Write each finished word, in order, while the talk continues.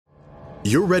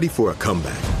You're ready for a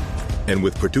comeback. And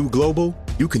with Purdue Global,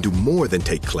 you can do more than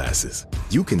take classes.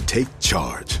 You can take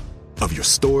charge of your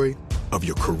story, of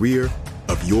your career,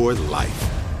 of your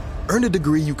life. Earn a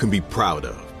degree you can be proud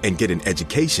of and get an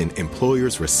education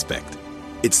employers respect.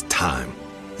 It's time,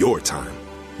 your time,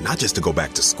 not just to go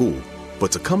back to school,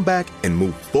 but to come back and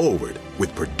move forward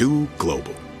with Purdue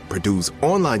Global, Purdue's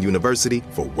online university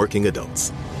for working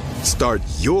adults. Start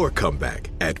your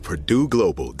comeback at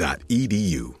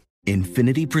purdueglobal.edu.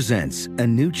 Infiniti presents a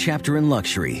new chapter in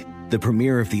luxury, the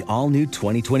premiere of the all-new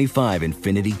 2025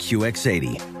 Infiniti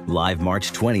QX80, live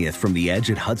March 20th from the Edge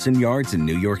at Hudson Yards in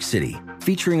New York City,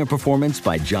 featuring a performance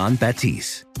by Jon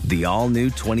Batiste. The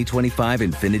all-new 2025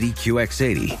 Infiniti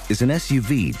QX80 is an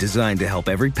SUV designed to help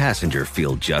every passenger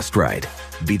feel just right.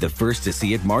 Be the first to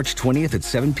see it March 20th at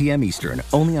 7 p.m. Eastern,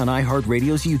 only on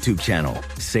iHeartRadio's YouTube channel.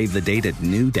 Save the date at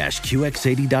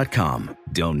new-QX80.com.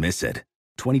 Don't miss it.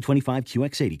 2025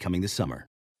 QX80 coming this summer.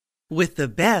 With the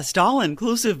best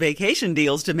all-inclusive vacation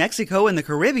deals to Mexico and the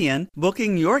Caribbean,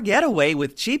 booking your getaway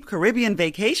with Cheap Caribbean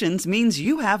Vacations means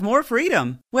you have more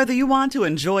freedom. Whether you want to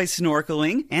enjoy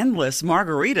snorkeling, endless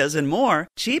margaritas, and more,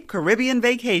 Cheap Caribbean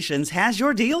Vacations has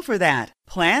your deal for that.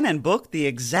 Plan and book the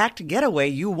exact getaway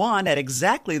you want at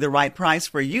exactly the right price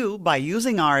for you by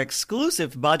using our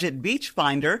exclusive budget beach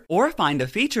finder, or find a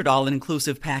featured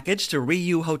all-inclusive package to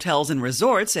Riu Hotels and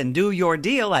Resorts and do your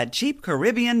deal at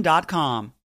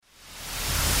cheapcaribbean.com.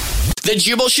 The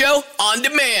Jubal Show on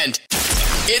demand.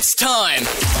 It's time.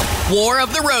 War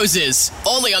of the Roses,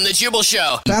 only on The Jubal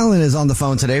Show. Fallon is on the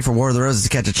phone today for War of the Roses to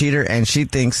catch a cheater, and she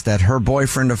thinks that her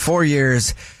boyfriend of 4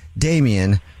 years,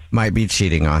 Damien, might be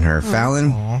cheating on her.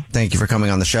 Fallon, thank you for coming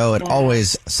on the show. It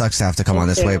always sucks to have to come on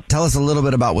this way. Tell us a little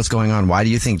bit about what's going on. Why do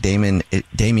you think Damien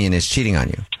is cheating on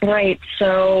you? Right.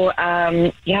 So,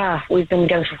 we've been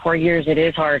together for 4 years. It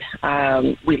is hard.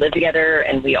 We live together,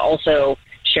 and we also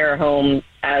share a home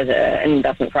as an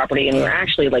investment property, and we were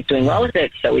actually doing well with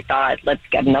it. So we thought, let's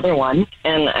get another one.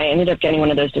 And I ended up getting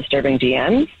one of those disturbing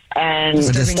DMs. And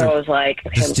so I was like,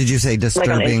 did you say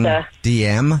disturbing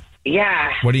DM?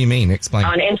 Yeah. What do you mean? Explain.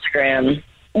 On Instagram.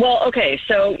 Well, okay.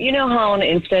 So you know how on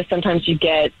Insta sometimes you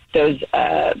get those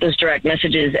direct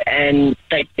messages and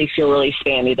they feel really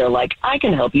spammy. They're like, I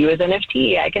can help you with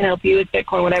NFT. I can help you with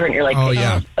Bitcoin, whatever. And you're like,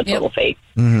 a total fake.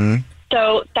 Mm-hmm.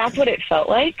 So that's what it felt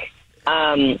like.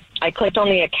 I clicked on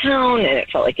the account and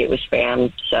it felt like it was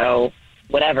spam. So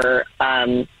whatever.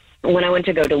 When I went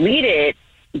to go delete it,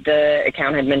 the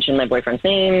account had mentioned my boyfriend's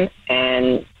name.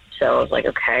 And so I was like,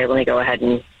 okay, let me go ahead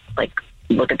and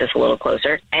look at this a little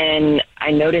closer. And I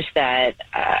noticed that,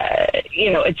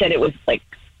 it said it was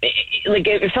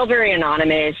it felt very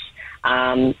anonymous.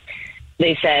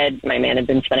 They said my man had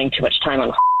been spending too much time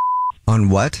on. On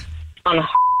what? On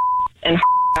and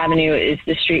Avenue is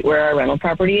the street where our rental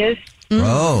property is.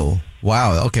 Oh,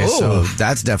 wow. Okay, so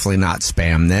that's definitely not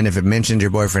spam then. If it mentioned your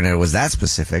boyfriend and it was that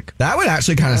specific. That would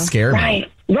actually kind of scare me.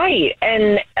 Right.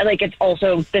 And it's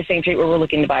also the same street where we're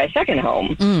looking to buy a second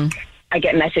home. I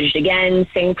get messaged again,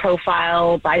 same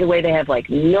profile. By the way, they have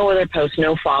no other posts,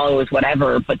 no follows,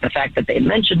 whatever, but the fact that they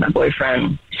mentioned my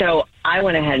boyfriend. So I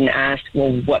went ahead and asked,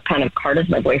 well, what kind of car does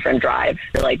my boyfriend drive?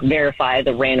 To verify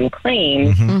the random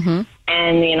claim. Mm-hmm.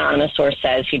 And the anonymous source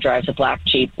says he drives a black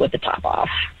Jeep with the top off.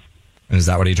 Is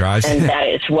that what he drives? And that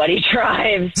is what he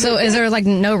drives. So is there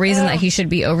no reason that he should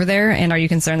be over there? And are you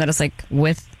concerned that it's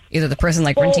with either the person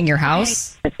renting your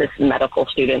house? It's this medical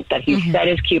student that he said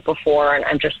is cute before, and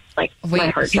I'm just my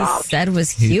heart dropped. He said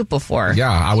was cute before.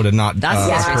 Yeah, I would have not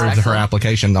approved her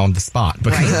application on the spot.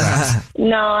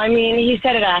 No, I mean, he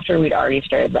said it after we'd already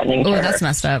started renting. Oh, that's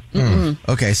messed up.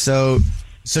 Okay, so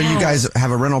you guys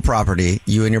have a rental property,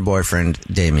 you and your boyfriend,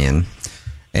 Damien,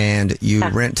 and you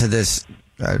rent to this,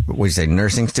 what do you say,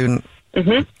 nursing student?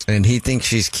 Mm-hmm. And he thinks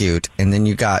she's cute, and then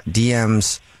you got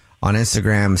DMs on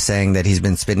Instagram saying that he's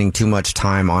been spending too much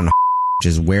time on which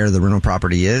is where the rental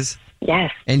property is?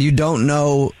 Yes. And you don't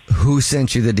know who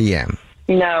sent you the DM?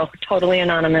 No, totally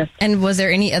anonymous. And was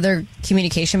there any other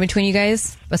communication between you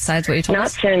guys besides what you told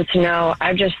us? Not since, no.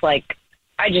 I'm just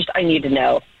I need to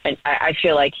know. I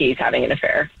feel like he's having an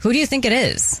affair. Who do you think it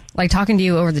is? talking to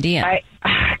you over the DM?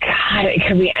 God, it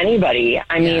could be anybody.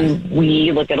 I mean,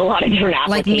 we look at a lot of different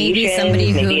applications. Maybe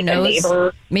somebody who knows.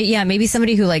 Neighbor. Maybe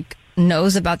somebody who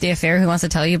knows about the affair, who wants to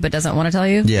tell you but doesn't want to tell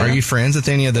you. Yeah. Are you friends with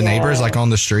any of the neighbors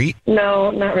on the street? No,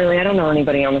 not really. I don't know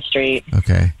anybody on the street.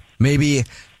 Okay. Maybe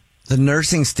the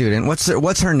nursing student.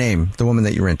 What's her name? The woman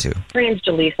that you rent to? Her name's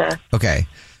Jaleesa. Okay.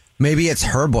 Maybe it's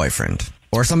her boyfriend.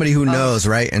 Or somebody who knows,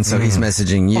 right? And so he's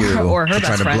messaging you Or her to try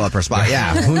best to friend. blow up her spot.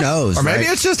 Yeah, who knows? Or maybe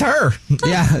right? it's just her.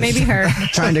 Yeah, Maybe her.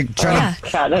 trying to God,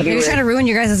 that'd be Maybe weird. trying to ruin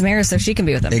your guys' marriage so she can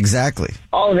be with him. exactly.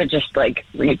 All of it just like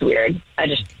reads weird. I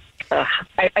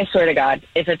swear to God,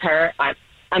 if it's her, I'm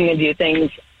gonna do things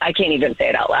I can't even say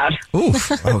it out loud.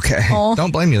 Oof. Okay.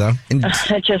 Don't blame you, though. And,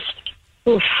 It just,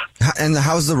 oof. and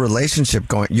how's the relationship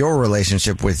going? Your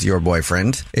relationship with your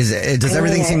boyfriend does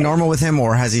everything seem normal with him,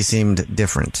 or has he seemed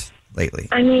different lately?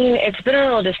 I mean, it's been a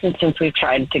little distance since we've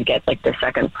tried to get like the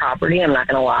second property. I'm not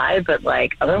gonna lie, but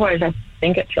like otherwise, I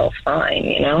think it feels fine.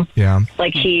 You know, Yeah.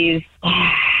 like he's.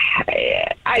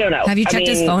 I don't know. Have you checked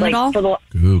his phone at all?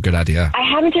 Ooh, good idea. I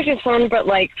haven't checked his phone, but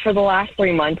like for the last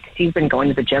 3 months, he's been going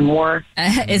to the gym more.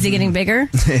 Is he getting bigger?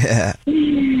 Yeah.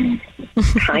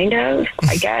 Kind of,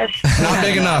 I guess. Not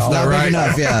big enough, though, Not right? big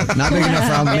enough, yeah. Not big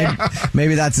enough.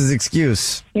 Maybe that's his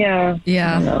excuse. Yeah. Yeah.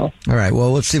 I don't know. All right,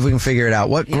 well, let's see if we can figure it out.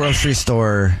 What grocery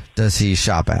store does he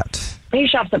shop at? He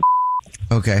shops at.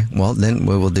 Okay, well, then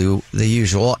we will do the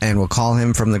usual, and we'll call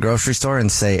him from the grocery store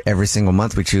and say every single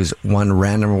month we choose one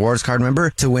random rewards card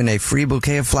member to win a free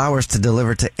bouquet of flowers to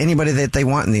deliver to anybody that they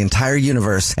want in the entire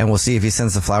universe. And we'll see if he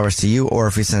sends the flowers to you or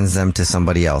if he sends them to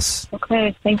somebody else.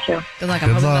 Okay, thank you. Good luck. I'm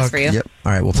hoping the luck. best for you. Yep.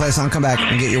 All right, we'll play a song, come back,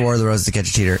 and get your War of the Roses to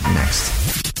Catch a Cheater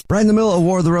next. Right in the middle of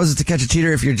War of the Roses to Catch a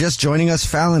Cheater, if you're just joining us,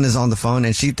 Fallon is on the phone,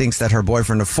 and she thinks that her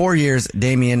boyfriend of 4 years,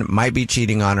 Damien, might be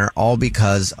cheating on her, all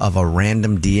because of a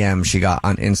random DM she got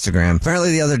on Instagram.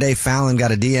 Apparently the other day, Fallon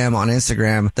got a DM on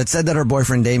Instagram that said that her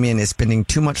boyfriend, Damien, is spending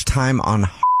too much time on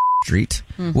Street,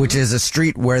 which is a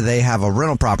street where they have a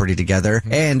rental property together.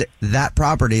 And that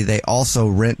property they also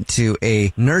rent to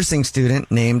a nursing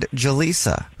student named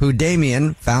Jaleesa, who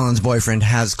Damien, Fallon's boyfriend,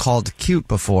 has called cute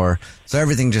before. So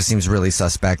everything just seems really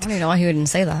suspect. I don't even know why he wouldn't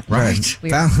say that. Right.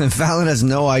 Weird. Fallon has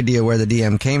no idea where the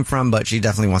DM came from, but she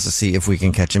definitely wants to see if we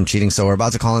can catch him cheating. So we're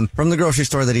about to call him from the grocery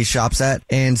store that he shops at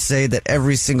and say that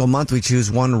every single month we choose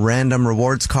one random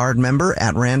rewards card member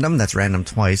at random. That's random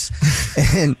twice.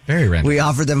 And Very random. we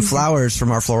offer them flowers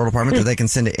from our floral department that they can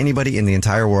send to anybody in the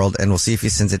entire world. And we'll see if he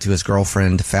sends it to his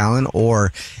girlfriend, Fallon,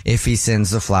 or if he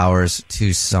sends the flowers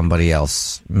to somebody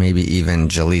else. Maybe even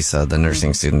Jaleesa, the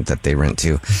nursing student that they rent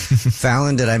to.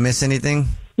 Fallon, did I miss anything?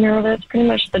 No, that's pretty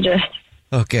much the gist.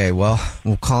 Okay, well,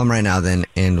 we'll call him right now then,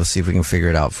 and we'll see if we can figure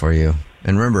it out for you.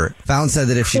 And remember, Fallon said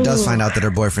that if she does find out that her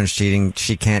boyfriend's cheating,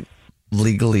 she can't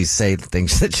legally say the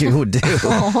things that she would do.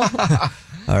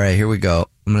 All right, here we go.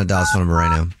 I'm going to dial this phone number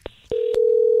right now.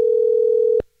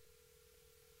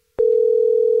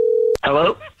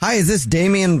 Hello? Hi, is this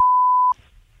Damien?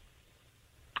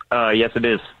 Yes, it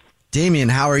is. Damien,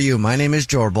 how are you? My name is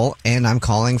Jorbel, and I'm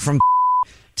calling from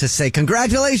to say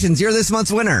congratulations, you're this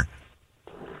month's winner.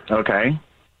 Okay.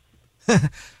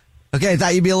 Okay, I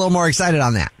thought you'd be a little more excited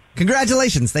on that.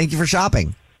 Congratulations, thank you for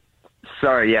shopping.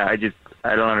 Sorry, yeah,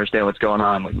 I don't understand what's going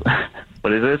on.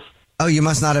 What is this? Oh, you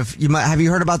must not have. Have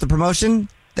you heard about the promotion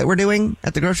that we're doing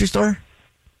at the grocery store?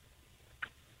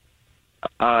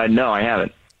 No, I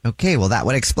haven't. Okay, well, that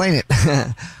would explain it.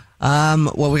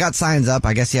 Well, we got signs up.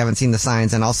 I guess you haven't seen the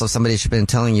signs, and also somebody should have been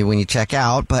telling you when you check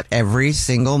out, but every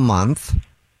single month,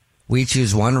 we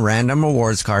choose one random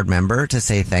rewards card member to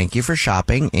say thank you for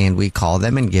shopping, and we call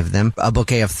them and give them a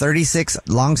bouquet of 36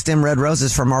 long stem red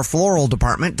roses from our floral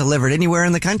department delivered anywhere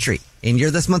in the country. And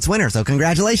you're this month's winner, so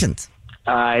congratulations.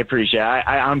 I appreciate it.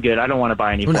 I'm good. I don't want to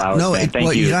buy any flowers. No, man.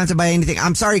 Thank you. You don't have to buy anything.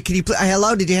 I'm sorry. Can you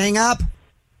hello? Did you hang up?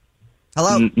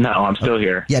 Hello? No, I'm still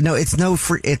here. Yeah, no, it's no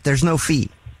free. There's no fee.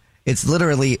 It's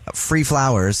literally free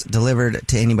flowers delivered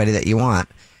to anybody that you want.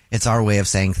 It's our way of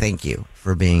saying thank you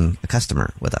for being a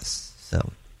customer with us.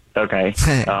 So Okay.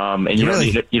 And you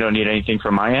don't need anything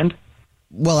from my end?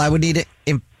 Well, I would need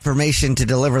information to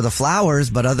deliver the flowers,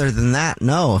 but other than that,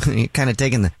 no. You're kind of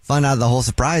taking the fun out of the whole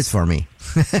surprise for me.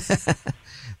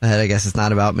 But I guess it's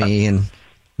not about me and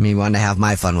me wanting to have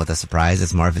my fun with a surprise.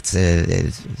 It's more if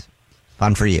it's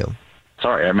fun for you.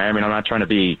 Sorry, I mean, I'm not trying to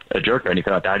be a jerk or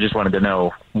anything like that. I just wanted to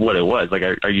know what it was. Like,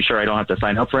 are you sure I don't have to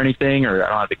sign up for anything, or I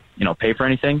don't have to, pay for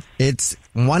anything? It's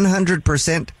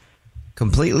 100%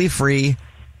 completely free.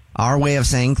 Our way of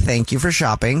saying thank you for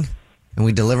shopping, and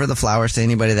we deliver the flowers to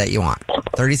anybody that you want.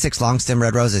 36 long stem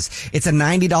red roses. It's a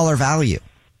 $90 value.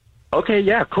 Okay,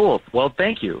 yeah, cool. Well,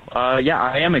 thank you. Yeah,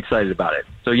 I am excited about it.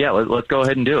 So yeah, let's go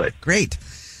ahead and do it. Great.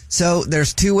 So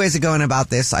there's two ways of going about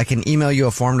this. I can email you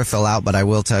a form to fill out, but I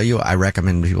will tell you I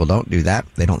recommend people don't do that.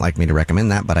 They don't like me to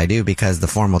recommend that, but I do, because the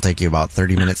form will take you about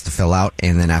 30 minutes to fill out,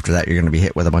 and then after that you're going to be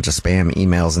hit with a bunch of spam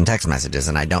emails and text messages,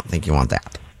 and I don't think you want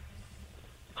that.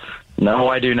 No,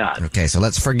 I do not. Okay, so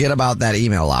let's forget about that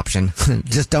email option.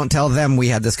 Just don't tell them we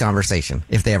had this conversation.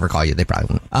 If they ever call you, they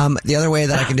probably won't. The other way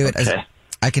that I can do it is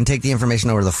I can take the information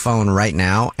over the phone right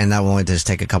now, and that will only just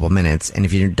take a couple minutes. And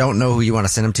if you don't know who you want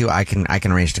to send them to, I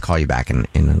can arrange to call you back in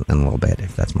a little bit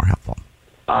if that's more helpful.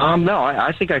 No,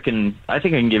 I think I can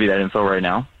give you that info right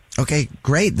now. Okay,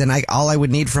 great. Then all I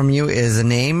would need from you is a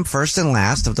name, first and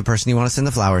last, of the person you want to send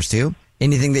the flowers to,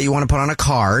 anything that you want to put on a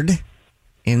card,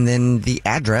 and then the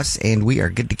address, and we are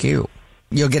good to go.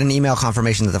 You'll get an email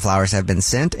confirmation that the flowers have been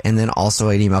sent, and then also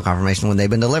an email confirmation when they've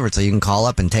been delivered, so you can call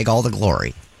up and take all the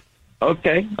glory.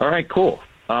 Okay. All right, cool.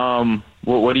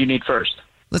 What do you need first?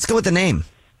 Let's go with the name.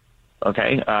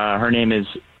 Okay. Her name is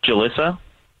Jalissa.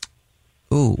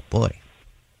 Ooh, boy.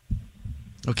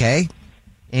 Okay.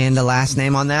 And the last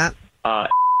name on that?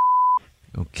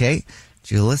 Okay.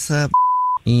 Jalissa.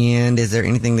 And is there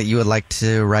anything that you would like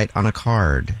to write on a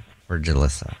card for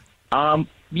Jalissa?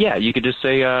 Yeah, you could just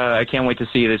say, I can't wait to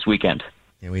see you this weekend.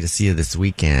 Can't wait to see you this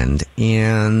weekend.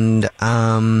 And,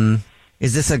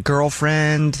 is this a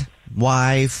girlfriend,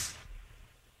 wife,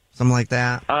 something like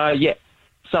that? Yeah.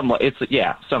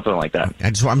 Something like that.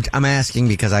 I'm asking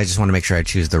because I just want to make sure I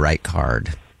choose the right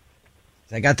card.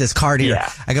 I got this card here. Yeah.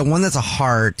 I got one that's a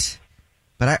heart,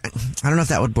 but I don't know if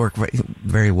that would work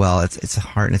very well. It's a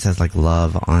heart and it says like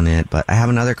love on it. But I have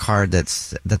another card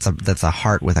that's a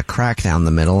heart with a crack down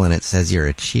the middle and it says you're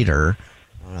a cheater.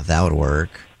 I don't know if that would work.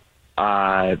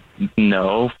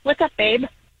 No. What's up, babe?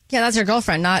 Yeah, that's your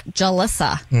girlfriend, not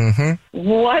Jalissa. Mm-hmm.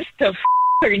 What the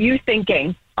are you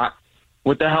thinking?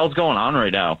 What the hell's going on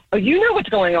right now? Oh, you know what's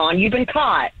going on. You've been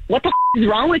caught. What the is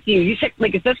wrong with you? You should,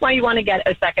 is this why you want to get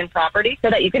a second property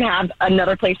so that you can have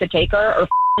another place to take her or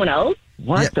someone else?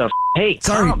 What the Hey,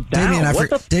 sorry, calm down.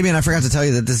 Damien, I forgot to tell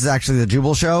you that this is actually the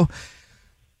Jubal Show.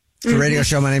 It's a radio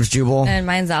show. My name's Jubal. And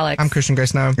mine's Alex. I'm Christian Gray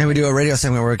Snow. And we do a radio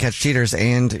segment where we catch cheaters,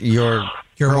 and your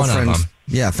girlfriend, one of them.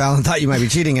 Yeah, Fallon thought you might be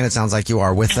cheating, and it sounds like you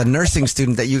are, with a nursing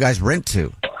student that you guys rent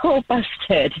to. Oh,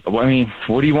 busted. I mean,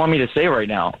 what do you want me to say right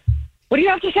now? What do you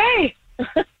have to say?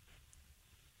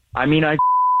 I mean, I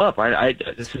up. I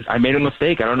made a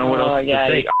mistake. I don't know what else to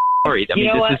say. I'm sorry. I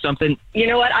mean, this is something. You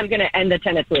know what? I'm going to end the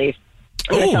tenant's lease.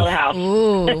 I'm going to sell the house.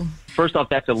 Ooh. First off,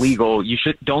 that's illegal. You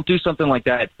don't do something like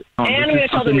that. And I'm going to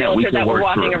tell the realtor that we're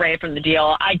walking away from the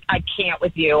deal. I can't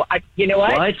with you. You know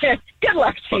what? Good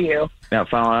luck to you. Yeah,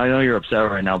 Fallon, I know you're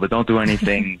upset right now, but don't do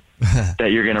anything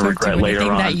that you're going to regret later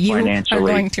on that you financially. are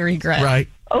going to regret. Right.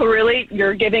 Oh, really?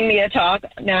 You're giving me a talk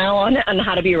now on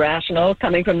how to be rational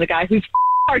coming from the guy who's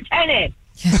our tenant.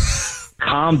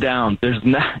 Calm down.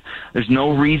 There's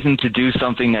no reason to do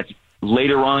something that's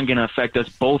later on going to affect us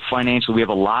both financially. We have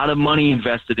a lot of money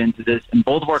invested into this, and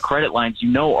both of our credit lines,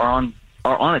 are on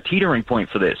a teetering point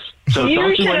for this. So you don't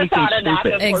do should have anything thought of that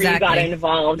stupid. before you got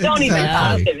involved. Don't even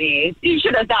talk to me. You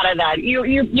should have thought of that. You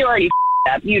already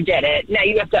up. You did it. Now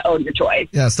you have to own your choice.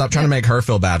 Yeah, stop trying to make her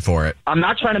feel bad for it. I'm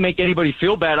not trying to make anybody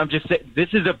feel bad. I'm just saying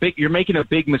you're making a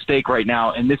big mistake right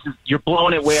now, and you're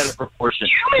blowing it way out of proportion.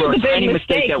 You made a big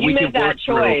mistake. You made that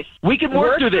choice. We can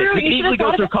work through this. We can easily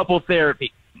go through couples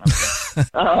therapy.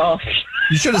 Oh.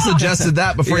 You should have suggested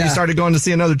that before you started going to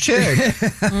see another chick.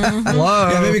 Hello.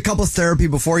 Yeah, maybe couples therapy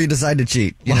before you decide to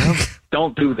cheat. You know?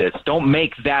 Don't do this. Don't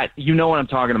make that. You know what I'm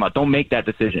talking about. Don't make that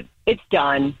decision. It's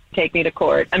done. Take me to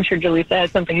court. I'm sure Jalissa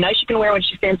has something nice you can wear when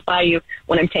she stands by you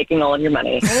when I'm taking all of your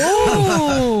money.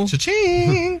 Oh.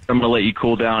 Cha-ching. I'm going to let you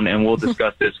cool down, and we'll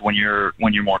discuss this when you're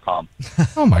more calm.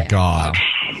 Oh, my God.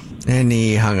 And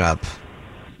he hung up.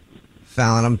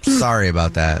 Fallon, I'm sorry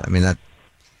about that. I mean, that...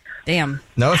 Damn.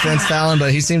 No offense, Fallon,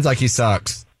 but he seems like he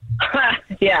sucks.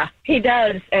 Yeah, he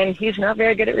does, and he's not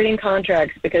very good at reading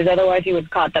contracts because otherwise he would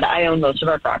have caught that I own most of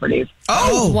our properties.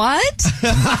 Oh, what?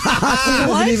 I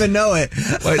didn't even know it.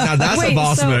 Wait, now that's a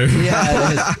boss move.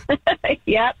 Yeah, it is.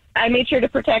 Yep, I made sure to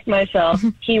protect myself.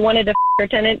 He wanted to her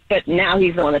tenant, but now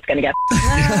he's the one that's going to get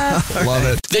Love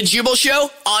it. The Jubal Show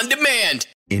on demand.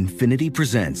 Infiniti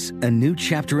presents a new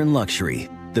chapter in luxury,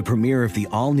 the premiere of the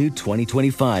all-new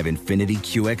 2025 Infiniti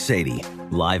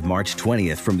QX80, live March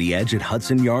 20th from the Edge at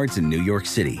Hudson Yards in New York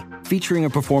City, featuring a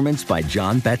performance by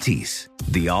John Batiste.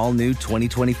 The all-new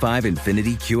 2025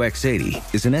 Infiniti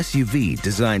QX80 is an SUV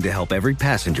designed to help every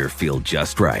passenger feel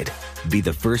just right. Be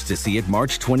the first to see it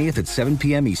March 20th at 7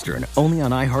 p.m. Eastern, only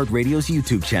on iHeartRadio's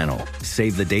YouTube channel.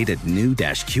 Save the date at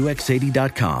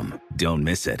new-QX80.com. Don't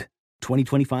miss it.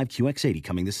 2025 QX80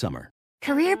 coming this summer.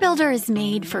 CareerBuilder is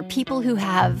made for people who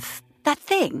have that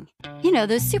thing. You know,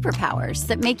 those superpowers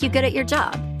that make you good at your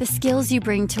job, the skills you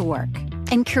bring to work.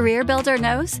 And CareerBuilder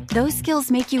knows those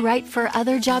skills make you right for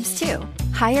other jobs too.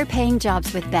 Higher paying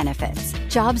jobs with benefits,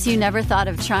 jobs you never thought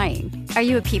of trying. Are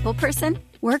you a people person?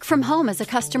 Work from home as a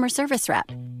customer service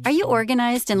rep. Are you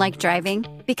organized and like driving?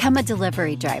 Become a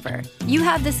delivery driver. You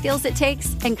have the skills it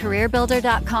takes, and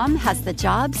CareerBuilder.com has the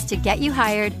jobs to get you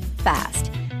hired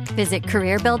fast. Visit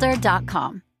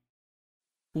CareerBuilder.com.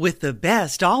 With the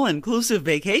best all-inclusive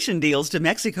vacation deals to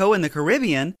Mexico and the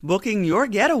Caribbean, booking your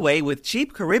getaway with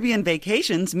Cheap Caribbean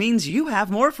Vacations means you have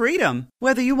more freedom.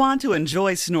 Whether you want to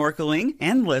enjoy snorkeling,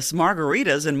 endless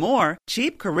margaritas, and more,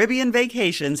 Cheap Caribbean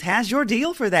Vacations has your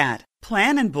deal for that.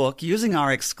 Plan and book using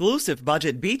our exclusive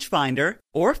budget beach finder,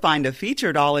 or find a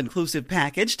featured all-inclusive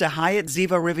package to Hyatt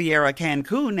Ziva Riviera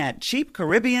Cancun at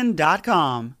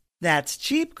cheapcaribbean.com. That's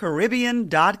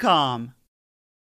cheapcaribbean.com.